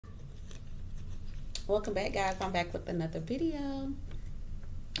Welcome back, guys. I'm back with another video.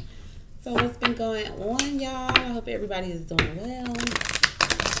 So what's been going on, y'all? I hope everybody is doing well.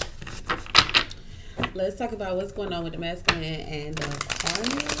 Let's talk about what's going on with the masculine and the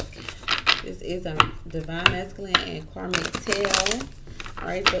karmic. This is a divine masculine and karmic tale. All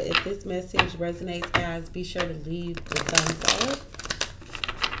right, so if this message resonates, guys, be sure to leave the thumbs up.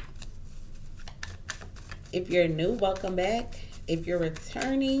 If you're new, welcome back. If you're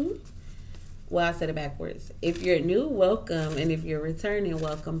returning, well, I said it backwards. If you're new, welcome. And if you're returning,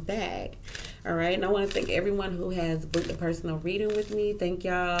 welcome back. All right. And I want to thank everyone who has booked a personal reading with me. Thank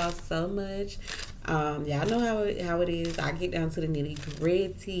y'all so much. Y'all know how it is. I get down to the nitty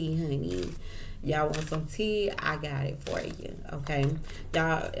gritty, honey. Y'all want some tea? I got it for you. Okay.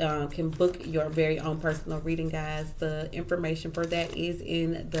 Y'all can book your very own personal reading, guys. The information for that is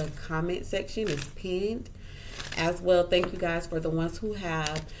in the comment section. It's pinned. As well, thank you guys for the ones who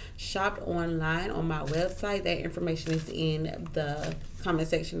have shopped online on my website. That information is in the comment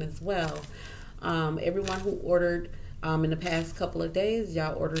section as well. Everyone who ordered in the past couple of days,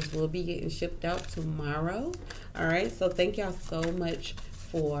 y'all orders will be getting shipped out tomorrow. All right, so thank y'all so much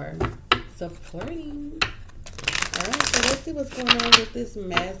for supporting. All right, so let's see what's going on with this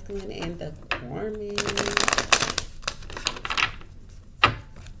masculine and the karmic.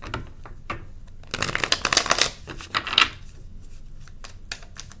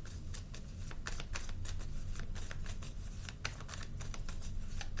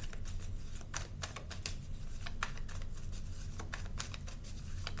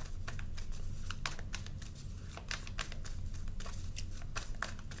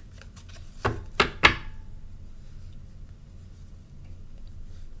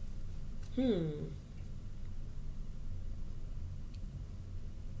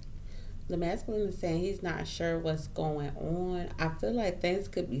 The masculine is saying he's not sure what's going on. I feel like things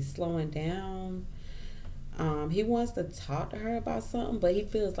could be slowing down. He wants to talk to her about something, but he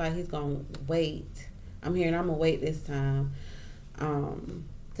feels like he's going to wait. I'm hearing I'm going to wait this time.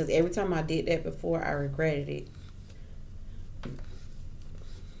 Because every time I did that before, I regretted it.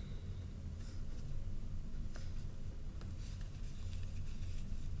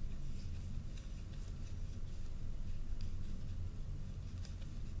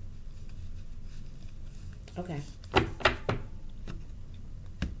 Okay.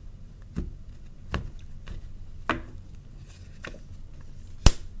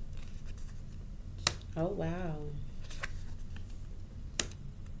 Oh, wow.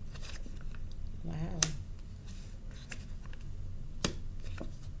 Wow.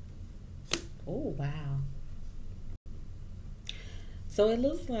 Oh, wow. So it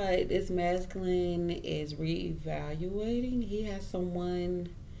looks like this masculine is reevaluating. He has someone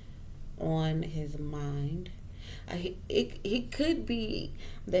on his mind. It could be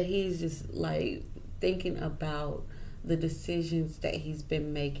that he's just like thinking about the decisions that he's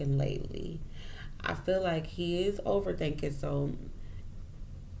been making lately. I feel like he is overthinking, so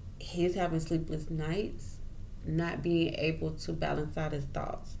he's having sleepless nights, not being able to balance out his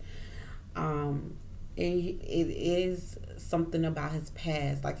thoughts. It is something about his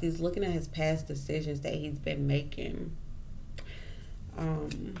past, like he's looking at his past decisions that he's been making.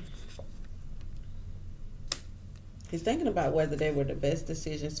 He's thinking about whether they were the best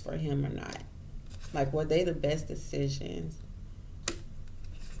decisions for him or not. Like, were they the best decisions?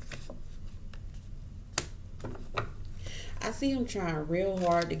 I see him trying real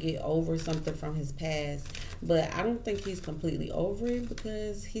hard to get over something from his past, but I don't think he's completely over it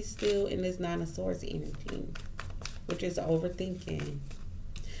because he's still in this Nine of Swords energy, which is overthinking.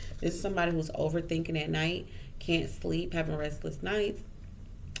 This is somebody who's overthinking at night, can't sleep, having restless nights,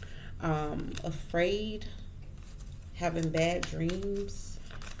 afraid, having bad dreams.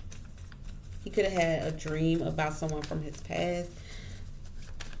 He could have had a dream about someone from his past.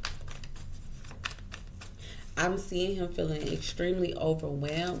 I'm seeing him feeling extremely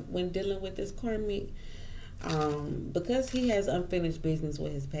overwhelmed when dealing with this karmic, because he has unfinished business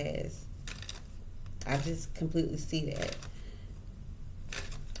with his past. I just completely see that.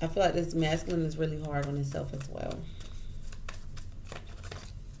 I feel like this masculine is really hard on himself as well.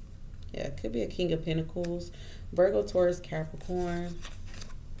 Yeah, it could be a King of Pentacles, Virgo, Taurus, Capricorn.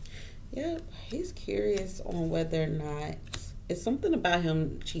 Yep, he's curious on whether or not it's something about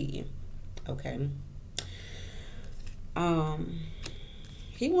him cheating. Okay.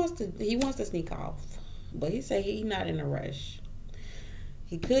 He wants to sneak off, but he said he's not in a rush.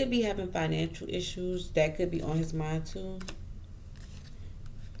 He could be having financial issues that could be on his mind too.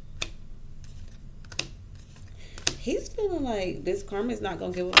 He's feeling like this karma is not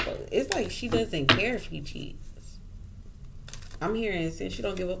gonna give a fuck. It's like she doesn't care if he cheats. I'm hearing since she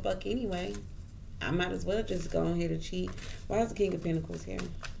don't give a fuck anyway. I might as well just go ahead and cheat. Why is the King of Pentacles here?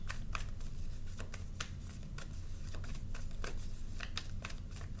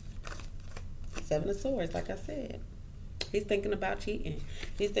 Seven of Swords, like I said. He's thinking about cheating.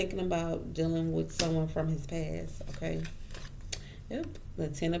 He's thinking about dealing with someone from his past, okay? Yep, the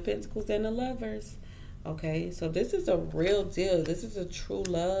Ten of Pentacles and the Lovers. Okay, so this is a real deal. This is a true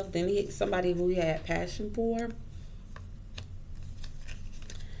love. Then somebody who he had passion for.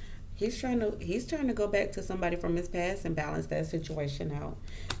 He's trying to go back to somebody from his past and balance that situation out.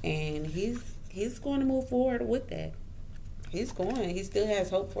 And he's going to move forward with that. He still has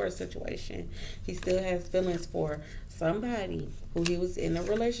hope for a situation. He still has feelings for somebody who he was in a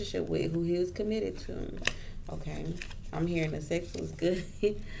relationship with, who he was committed to. Okay. I'm hearing the sex was good.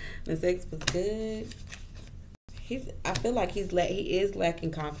 The sex was good. I feel like he is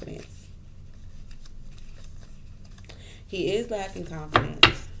lacking confidence. He is lacking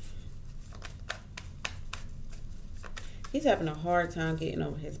confidence. He's having a hard time getting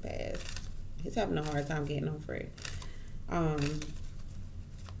over his past. He's having a hard time getting over it.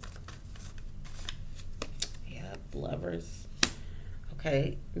 Yeah, Lovers.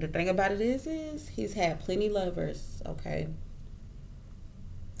 Okay, the thing about it is he's had plenty lovers, okay?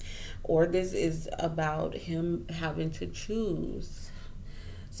 Or this is about him having to choose.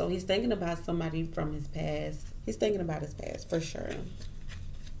 So he's thinking about somebody from his past. He's thinking about his past for sure.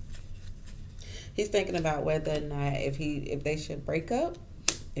 He's thinking about whether or not if they should break up,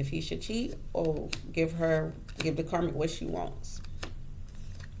 if he should cheat, or give the Karmic what she wants.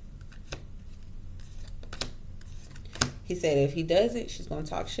 He said if he doesn't, she's going to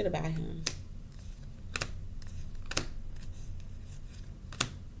talk shit about him.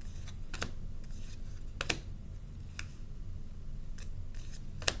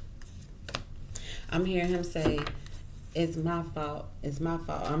 I'm hearing him say, it's my fault. It's my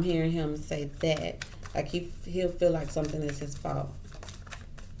fault. I'm hearing him say that. Like he'll feel like something is his fault.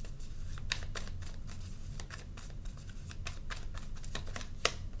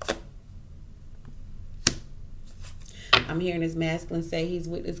 I'm hearing his masculine say he's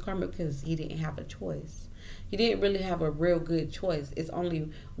with his karma because he didn't have a choice. He didn't really have a real good choice. It's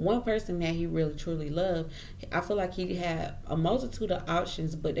only one person that he really truly loved. I feel like he had a multitude of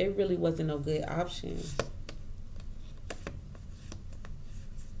options, but there really wasn't no good options.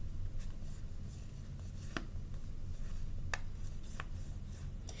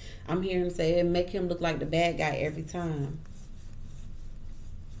 I'm hearing him say it make him look like the bad guy every time.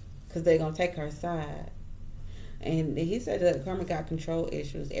 Because they're going to take her side. And he said that Karma got control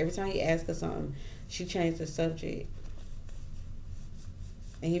issues. Every time he asks her something, she changed the subject.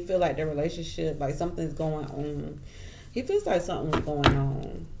 And he feel like the relationship, like something's going on. He feels like something was going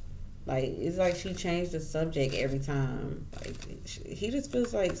on. Like, it's like she changed the subject every time. Like, he just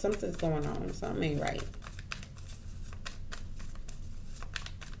feels like something's going on. Something ain't right.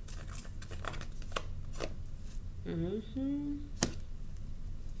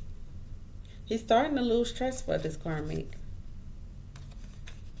 He's starting to lose trust for this Karmic.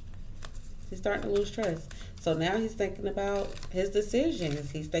 He's starting to lose trust. So now he's thinking about his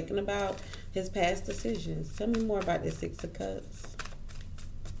decisions. He's thinking about his past decisions. Tell me more about this Six of Cups.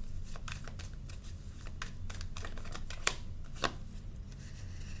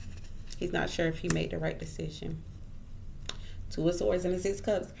 He's not sure if he made the right decision. Two of Swords and the Six of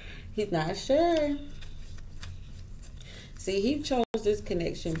Cups. He's not sure. See, he chose this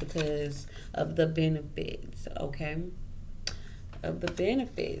connection because of the benefits, okay? Of the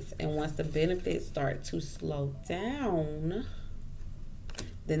benefits. And once the benefits start to slow down,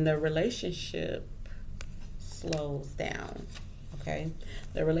 then the relationship slows down, okay?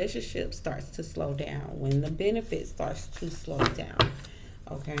 The relationship starts to slow down when the benefit starts to slow down,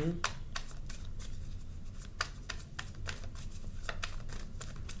 okay?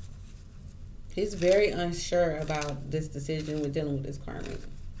 He's very unsure about this decision with dealing with this Karmic.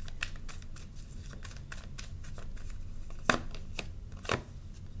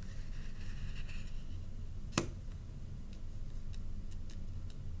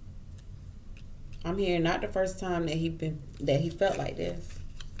 I'm hearing not the first time that he felt like this.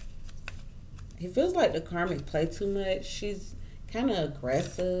 He feels like the Karmic play too much. She's kind of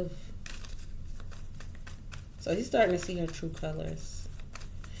aggressive. So he's starting to see her true colors.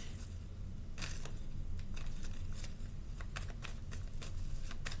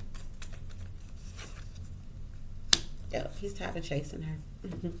 Yep, he's tired of chasing her.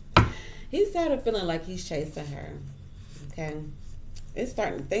 He's tired of feeling like he's chasing her. Okay.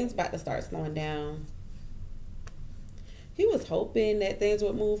 Things about to start slowing down. He was hoping that things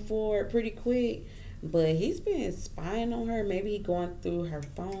would move forward pretty quick, But he's been spying on her. Maybe he going through her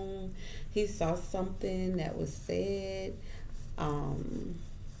phone. He saw something that was said. Um,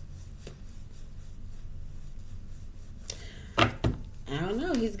 I don't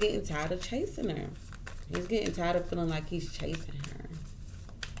know. He's getting tired of chasing her. He's getting tired of feeling like he's chasing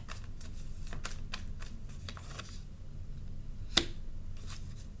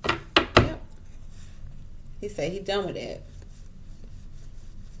her. Yep. He said he's done with it.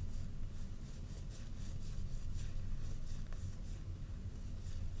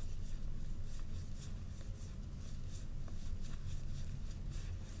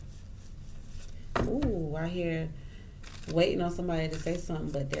 Ooh, I hear waiting on somebody to say something,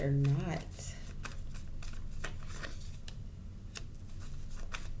 but they're not.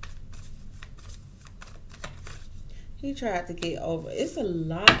 He tried to get over. It's a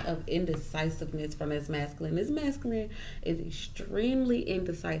lot of indecisiveness from this masculine. This masculine is extremely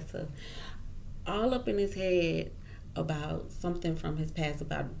indecisive. All up in his head about something from his past,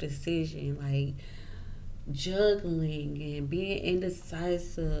 about a decision, like juggling and being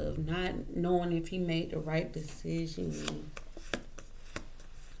indecisive, not knowing if he made the right decision.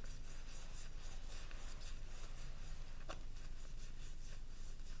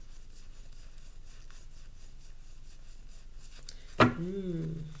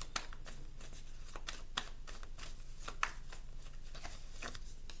 Mm.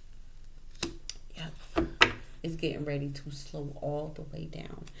 Yep. Is getting ready to slow all the way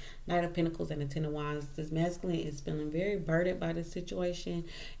down. Knight of Pentacles and the Ten of Wands. This masculine is feeling very burdened by the situation,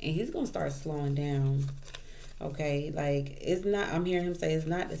 and he's gonna start slowing down. Okay, like it's not. I'm hearing him say it's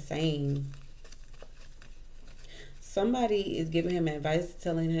not the same. Somebody is giving him advice,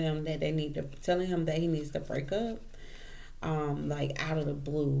 telling him that telling him that he needs to break up. Like out of the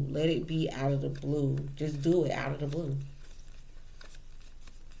blue. Let it be out of the blue. Just do it out of the blue.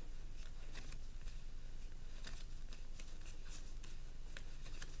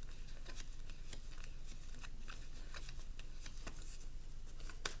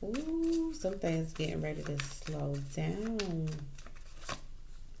 Ooh, something's getting ready to slow down.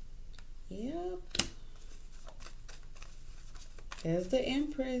 Yep. There's the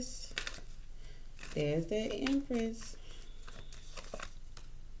Empress. There's the Empress.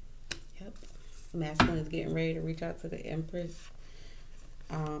 Yep. Masculine is getting ready to reach out to the Empress.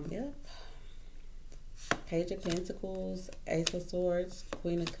 Yep. Page of Pentacles, Ace of Swords,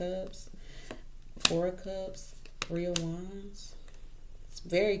 Queen of Cups, Four of Cups, Three of Wands. It's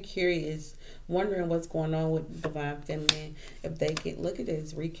very curious, wondering what's going on with Divine Feminine. If they can, look at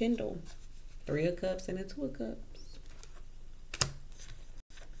this, rekindle. Three of Cups and a Two of Cups.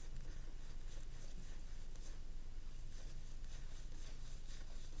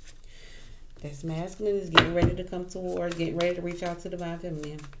 This masculine is getting ready to come toward, getting ready to reach out to Divine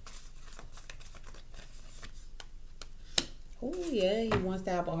Feminine. Oh, yeah, he wants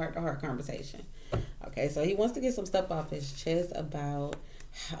to have a heart-to-heart conversation. Okay, so he wants to get some stuff off his chest about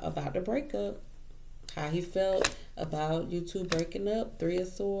the breakup. How he felt about you two breaking up. Three of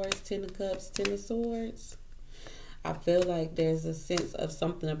Swords, Ten of Cups, Ten of Swords. I feel like there's a sense of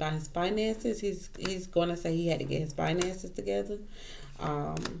something about his finances. He's going to say he had to get his finances together.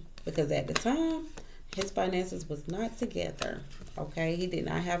 Because at the time, his finances was not together. Okay, he did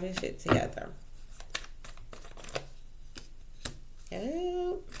not have his shit together.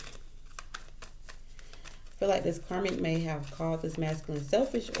 Yep. I feel like this karmic may have called this masculine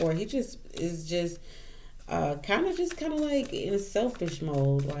selfish, or he just is just kind of like in selfish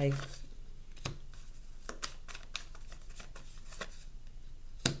mode, like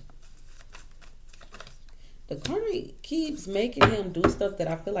the karmic keeps making him do stuff that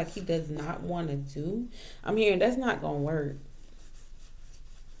I feel like he does not want to do. I'm hearing that's not gonna work.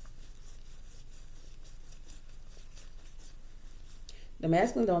 The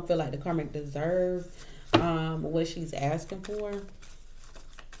masculine don't feel like the karmic deserves what she's asking for.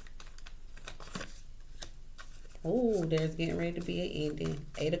 Oh, there's getting ready to be an ending.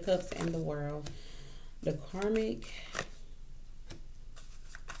 Eight of Cups and the World. The karmic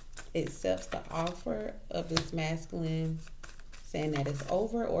accepts the offer of this masculine, saying that it's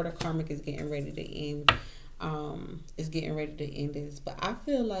over, or the karmic is getting ready to end. Is getting ready to end this. But I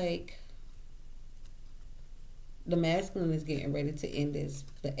feel like the masculine is getting ready to end this.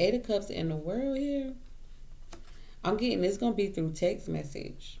 The Eight of Cups in the World here, I'm getting it's going to be through text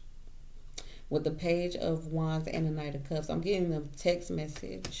message. With the Page of Wands and the Knight of Cups, I'm getting the text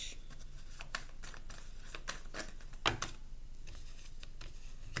message.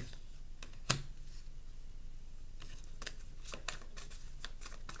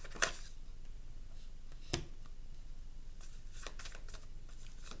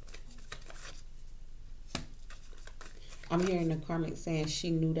 I'm hearing the karmic saying she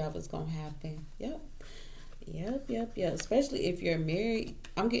knew that was gonna happen. Yep. Yep. Especially if you're married.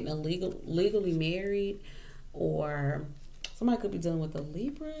 I'm getting legally married, or somebody could be dealing with a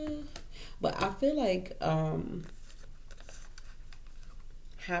Libra. But I feel like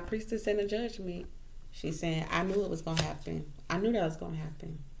High Priestess in the Judgment. She's saying, I knew it was gonna happen. I knew that was gonna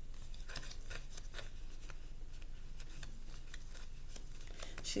happen.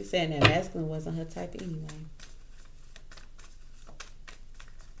 She's saying that masculine wasn't her type anyway.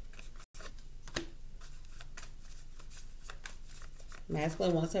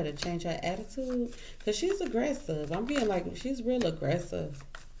 Masculine wants her to change her attitude because she's aggressive. I'm being like, she's real aggressive.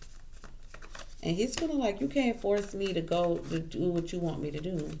 And he's feeling like, you can't force me to go to do what you want me to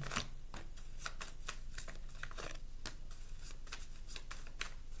do.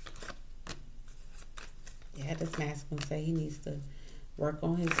 Yeah, this masculine say he needs to work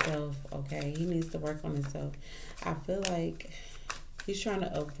on himself, okay? He needs to work on himself. I feel like he's trying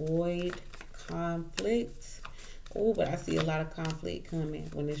to avoid conflict. Oh, but I see a lot of conflict coming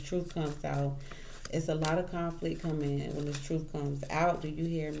when this truth comes out. It's a lot of conflict coming when this truth comes out. Do you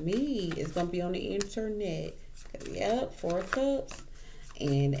hear me? It's going to be on the internet. Yep, 4 of Cups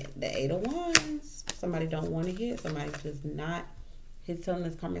and the 8 of Wands. Somebody don't want to hear. Somebody's just not. He's telling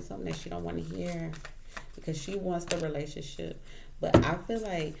this karmic something that she don't want to hear because she wants the relationship. But I feel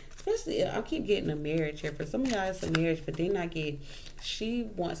like, especially, I keep getting a marriage here. For some of y'all, it's a marriage, but then I get, she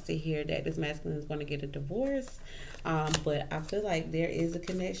wants to hear that this masculine is going to get a divorce. But I feel like there is a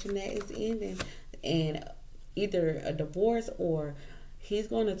connection that is ending. And either a divorce or he's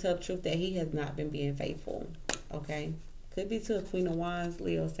going to tell the truth that he has not been being faithful. Okay? Could be to a Queen of Wands,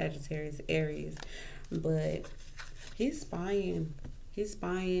 Leo, Sagittarius, Aries. But he's spying. He's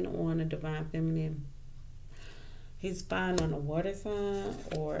spying on a divine feminine. He's spying on a water sign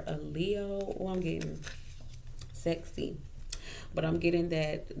or a Leo. Oh, I'm getting sexy. But I'm getting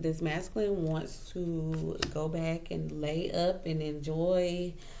that this masculine wants to go back and lay up and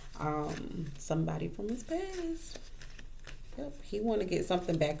enjoy somebody from his past. Yep, he want to get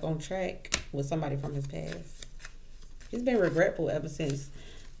something back on track with somebody from his past. He's been regretful ever since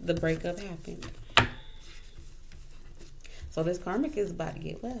the breakup happened. So this karmic is about to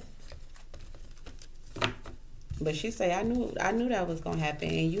get left. But she say, I knew that was gonna happen,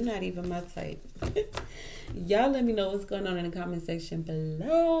 and you're not even my type. Y'all let me know what's going on in the comment section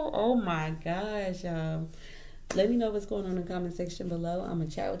below. Oh my gosh, y'all. Let me know what's going on in the comment section below. I'm gonna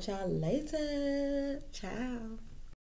chat with y'all later. Ciao.